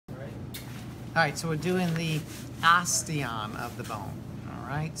All right, so we're doing the osteon of the bone. All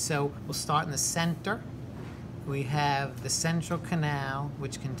right, so we'll start in the center. We have the central canal,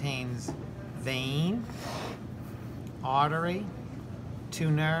 which contains vein, artery,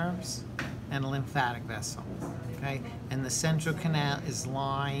 two nerves, and a lymphatic vessel. Okay, and the central canal is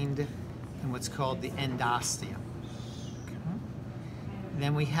lined in what's called the endosteum. Okay.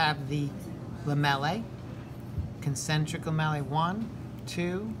 Then we have the lamellae, concentric lamellae, 1,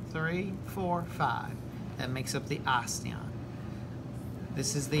 2, 3, 4, 5. That makes up the osteon.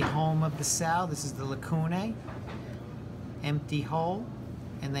 This is the home of the cell. This is the lacunae, empty hole,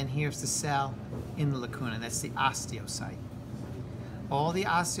 and then here's the cell in the lacuna. That's the osteocyte. All the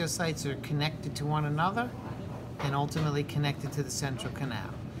osteocytes are connected to one another and ultimately connected to the central canal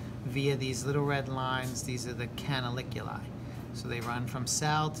via these little red lines. These are the canaliculi. So they run from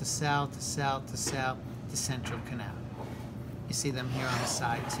cell to cell to cell to cell to central canal. You see them here on the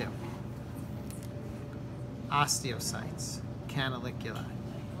side too. Osteocytes, canaliculi.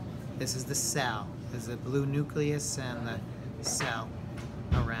 This is the cell. There's a blue nucleus and the cell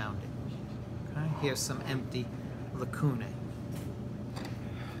around it. Okay? Here's some empty lacunae.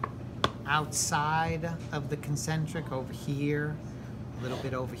 Outside of the concentric, over here, a little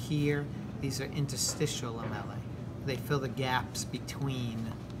bit over here, these are interstitial lamellae. They fill the gaps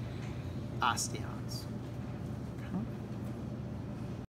between osteons.